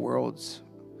bowing to the world's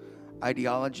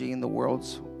ideology and the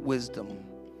world's wisdom.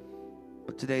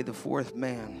 But today, the fourth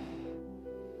man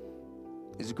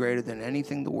is greater than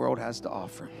anything the world has to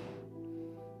offer.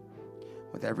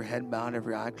 with every head bowed,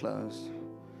 every eye closed.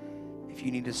 If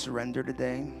you need to surrender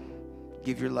today,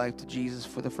 give your life to Jesus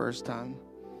for the first time,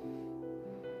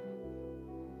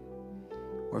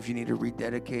 or if you need to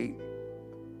rededicate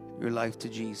your life to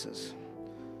Jesus,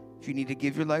 if you need to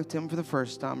give your life to him for the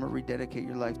first time or rededicate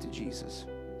your life to Jesus,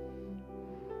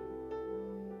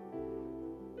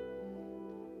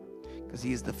 because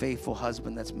he is the faithful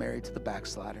husband that's married to the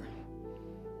backslider.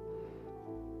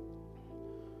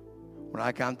 When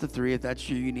I count to 3, if that's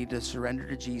you, you need to surrender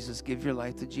to Jesus, give your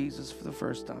life to Jesus for the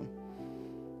first time,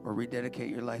 or rededicate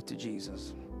your life to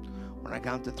Jesus. When I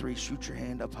count to 3, shoot your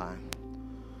hand up high.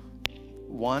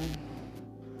 1,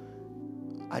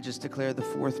 I just declare the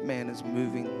fourth man is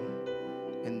moving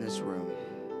in this room.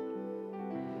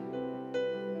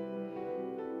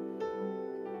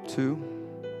 2,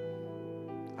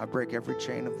 I break every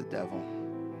chain of the devil.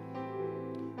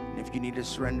 And if you need to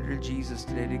surrender to Jesus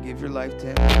today, to give your life to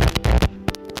him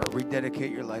or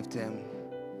rededicate your life to him,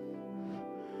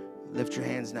 lift your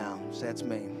hands now. Say, that's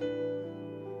me.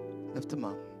 Lift them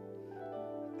up.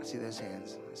 I see those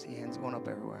hands. I see hands going up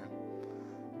everywhere.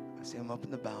 I see them up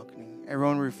in the balcony.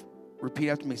 Everyone repeat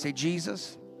after me. Say,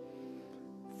 Jesus,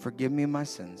 forgive me of my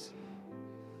sins.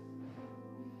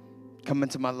 Come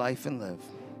into my life and live.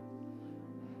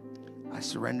 I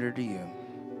surrender to you.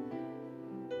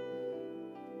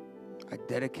 I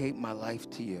dedicate my life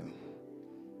to you.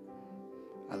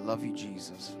 I love you,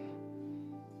 Jesus.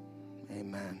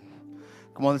 Amen.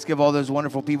 Come on, let's give all those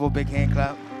wonderful people a big hand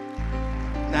clap.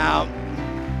 Now,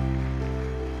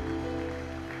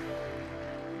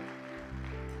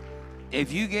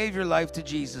 if you gave your life to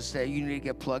Jesus today, you need to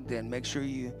get plugged in. Make sure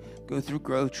you go through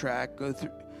Growth Track,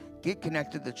 get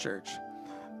connected to the church.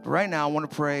 But right now, I want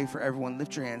to pray for everyone.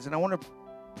 Lift your hands. And I want to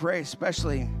pray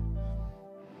especially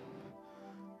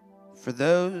for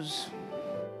those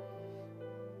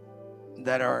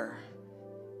that are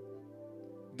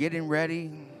getting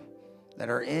ready, that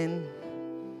are in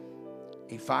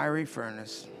a fiery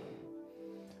furnace,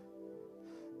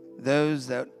 those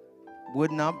that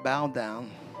would not bow down.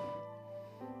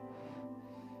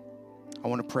 I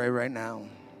want to pray right now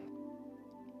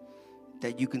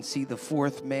that you can see the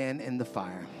fourth man in the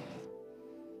fire.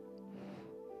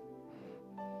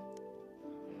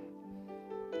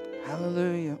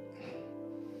 Hallelujah.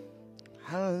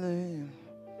 Hallelujah.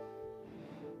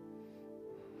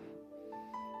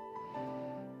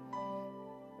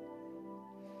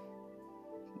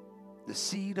 The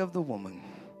seed of the woman.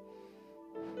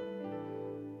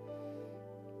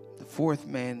 The fourth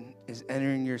man is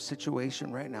entering your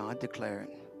situation right now. I declare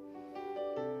it.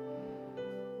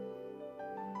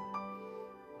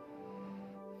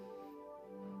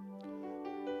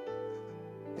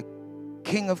 The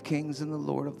King of Kings and the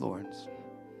Lord of Lords.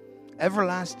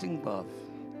 Everlasting love.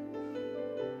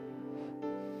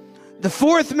 The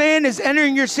fourth man is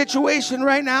entering your situation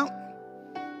right now.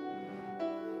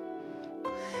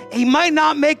 He might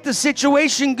not make the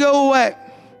situation go away,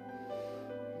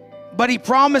 but he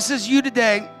promises you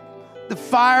today, the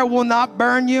fire will not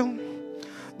burn you,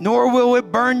 nor will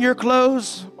it burn your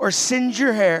clothes or singe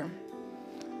your hair,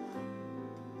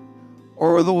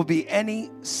 or there will be any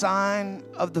sign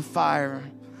of the fire.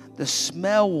 The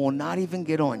smell will not even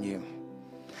get on you.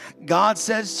 God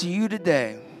says to you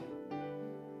today,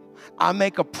 I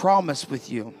make a promise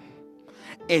with you.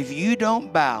 If you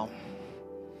don't bow,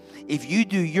 if you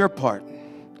do your part,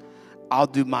 I'll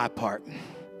do my part.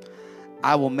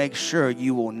 I will make sure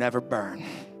you will never burn.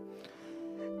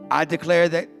 I declare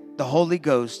that the Holy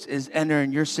Ghost is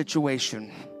entering your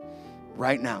situation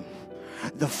right now.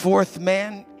 The fourth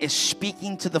man is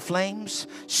speaking to the flames,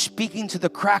 speaking to the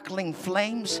crackling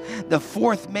flames. The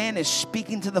fourth man is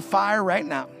speaking to the fire right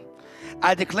now.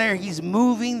 I declare he's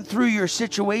moving through your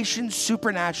situation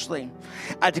supernaturally.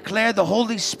 I declare the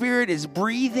Holy Spirit is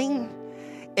breathing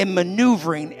and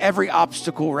maneuvering every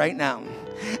obstacle right now.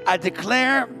 I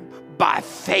declare by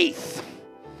faith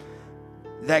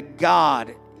that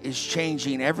God is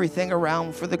changing everything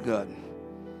around for the good.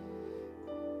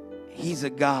 He's a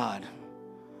God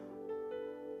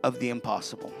of the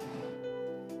impossible.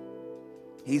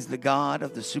 He's the God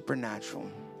of the supernatural.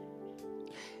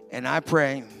 And I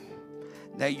pray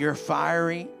that your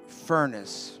fiery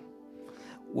furnace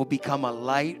will become a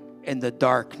light in the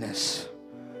darkness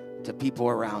to people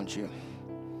around you.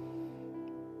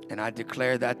 And I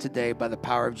declare that today by the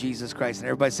power of Jesus Christ. And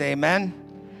everybody say amen.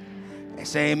 And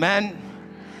say amen.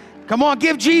 Come on,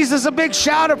 give Jesus a big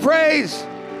shout of praise.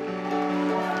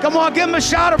 Come on, give him a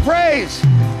shout of praise.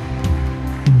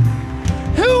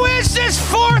 Who is this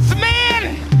fourth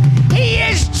man? He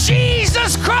is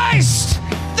Jesus Christ,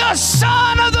 the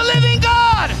Son of the living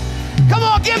God. Come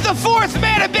on, give the fourth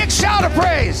man a big shout of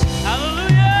praise.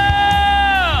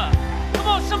 Hallelujah. Come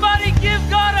on, somebody give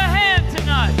God a hand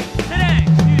tonight. Today,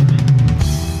 excuse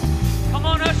me. Come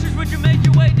on, ushers, would you make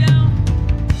your way down?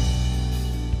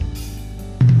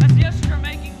 As the ushers are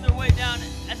making their way down,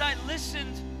 as I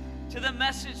listened to the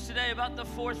message today about the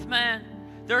fourth man,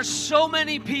 there are so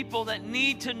many people that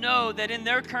need to know that in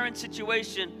their current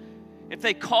situation, if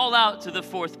they call out to the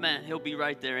fourth man, he'll be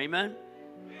right there. Amen?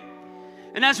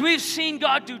 And as we've seen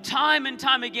God do time and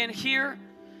time again here,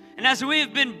 and as we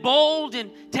have been bold and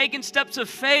taken steps of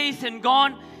faith and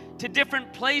gone to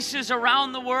different places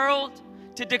around the world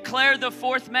to declare the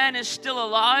fourth man is still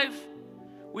alive,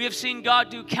 we have seen God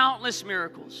do countless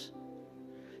miracles,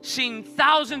 seen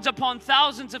thousands upon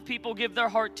thousands of people give their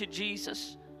heart to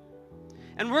Jesus.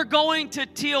 And we're going to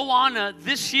Tijuana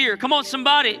this year. Come on,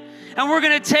 somebody. And we're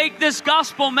going to take this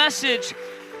gospel message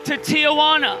to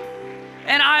Tijuana.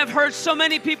 And I've heard so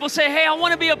many people say, hey, I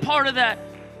want to be a part of that.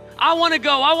 I want to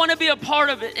go. I want to be a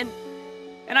part of it.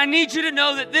 And I need you to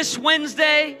know that this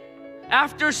Wednesday,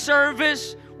 after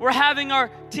service, we're having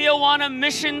our Tijuana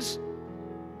missions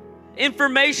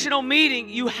informational meeting.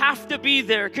 You have to be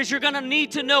there because you're going to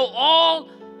need to know all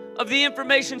of the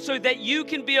information so that you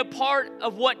can be a part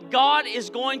of what God is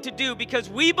going to do, because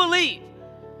we believe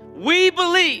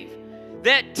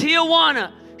that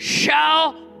Tijuana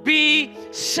shall be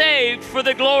saved for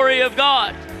the glory of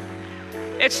God.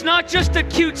 It's not just a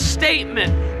cute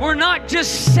statement. We're not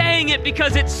just saying it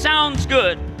because it sounds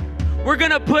good. We're going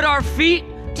to put our feet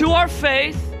to our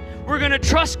faith. We're going to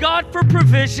trust God for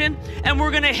provision, and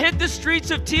we're going to hit the streets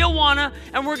of Tijuana,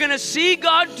 and we're going to see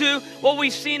God do what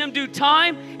we've seen him do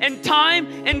time and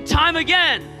time and time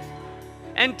again.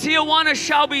 And Tijuana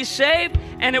shall be saved,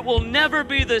 and it will never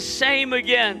be the same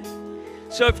again.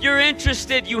 So if you're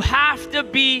interested, you have to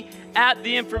be at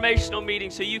the informational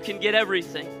meeting so you can get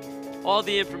everything, all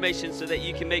the information, so that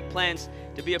you can make plans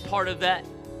to be a part of that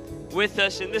with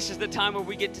us. And this is the time where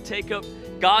we get to take up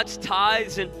God's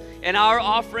tithes and our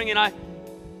offering. And I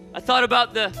thought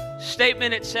about the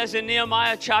statement it says in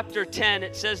Nehemiah chapter 10.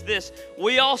 It says this: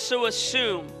 we also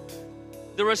assume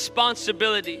the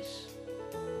responsibilities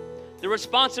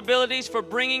for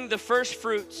bringing the first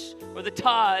fruits or the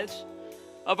tithes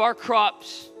of our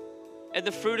crops and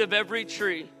the fruit of every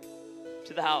tree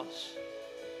to the house.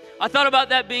 I thought about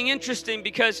that being interesting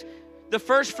because the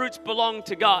first fruits belong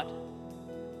to God,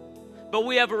 but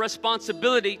we have a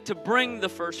responsibility to bring the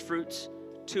first fruits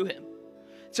to him.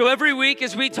 So every week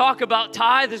as we talk about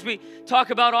tithe, as we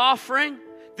talk about offering,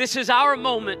 this is our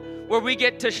moment where we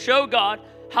get to show God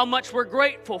how much we're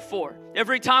grateful for.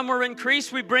 Every time we're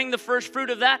increased, we bring the first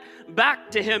fruit of that back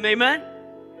to him. Amen?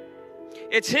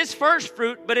 It's his first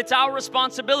fruit, but it's our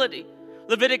responsibility.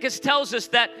 Leviticus tells us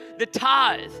that the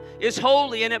tithe is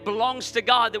holy and it belongs to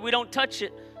God, that we don't touch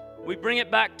it. We bring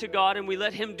it back to God and we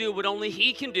let him do what only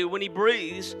he can do when he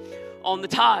breathes on the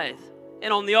tithe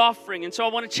and on the offering. And so I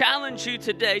want to challenge you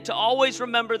today to always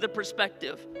remember the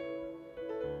perspective.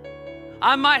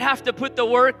 I might have to put the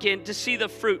work in to see the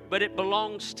fruit, but it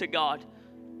belongs to God.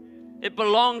 It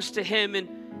belongs to him,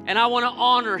 and I want to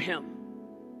honor him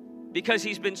because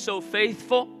he's been so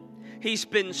faithful. He's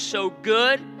been so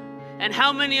good. And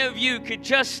how many of you could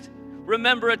just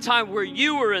remember a time where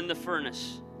you were in the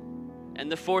furnace and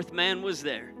the fourth man was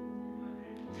there?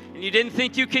 And you didn't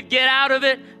think you could get out of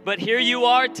it, but here you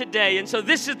are today. And so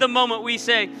this is the moment we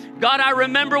say, God, I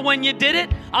remember when you did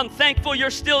it. I'm thankful you're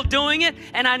still doing it.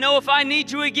 And I know if I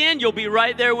need you again, you'll be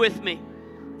right there with me.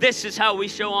 This is how we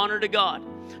show honor to God.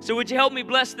 So would you help me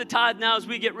bless the tithe now as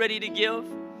we get ready to give?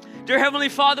 Dear Heavenly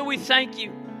Father, we thank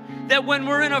you that when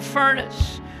we're in a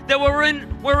furnace, that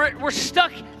we're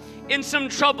stuck in some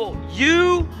trouble,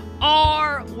 you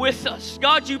are with us.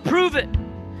 God, you prove it,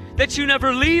 that you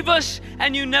never leave us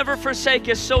and you never forsake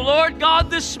us. So Lord God,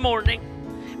 this morning,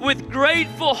 with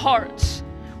grateful hearts,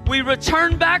 we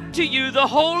return back to you the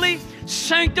holy,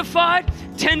 sanctified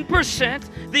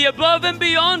 10%, the above and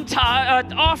beyond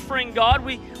offering, God.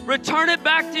 We return it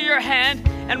back to your hand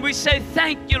and we say,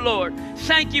 thank you, Lord.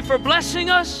 Thank you for blessing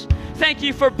us. Thank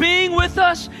you for being with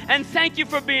us. And thank you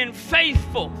for being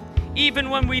faithful, even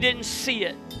when we didn't see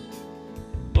it.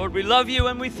 Lord, we love you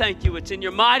and we thank you. It's in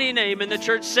your mighty name. And the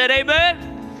church said amen.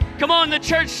 Come on, the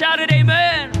church shouted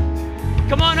amen.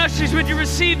 Come on, ushers, would you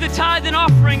receive the tithe and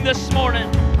offering this morning?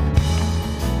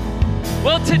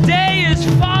 Well, today is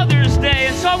Father's Day,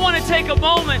 and so I want to take a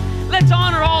moment. Let's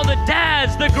honor all the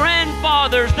dads, the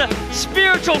grandfathers, the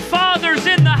spiritual fathers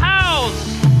in the house.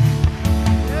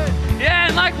 Yeah,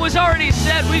 and like was already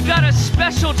said, we've got a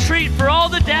special treat for all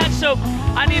the dads, so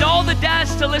I need all the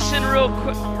dads to listen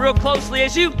real closely.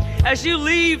 As you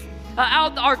leave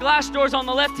out our glass doors on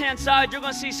the left-hand side, you're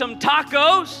going to see some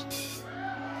tacos.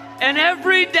 And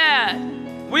every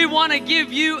dad, we want to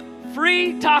give you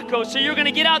free tacos. So you're going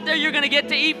to get out there, you're going to get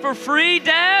to eat for free,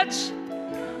 dads.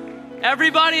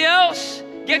 Everybody else,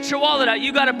 get your wallet out.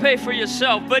 You got to pay for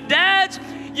yourself. But dads,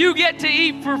 you get to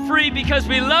eat for free because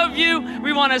we love you.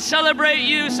 We want to celebrate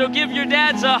you. So give your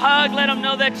dads a hug. Let them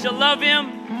know that you love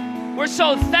him. We're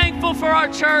so thankful for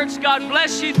our church. God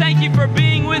bless you. Thank you for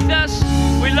being with us.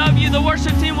 We love you. The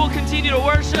worship team will continue to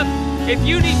worship. If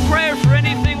you need prayer for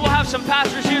anything, we'll have some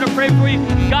pastors here to pray for you.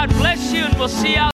 God bless you, and we'll see you out.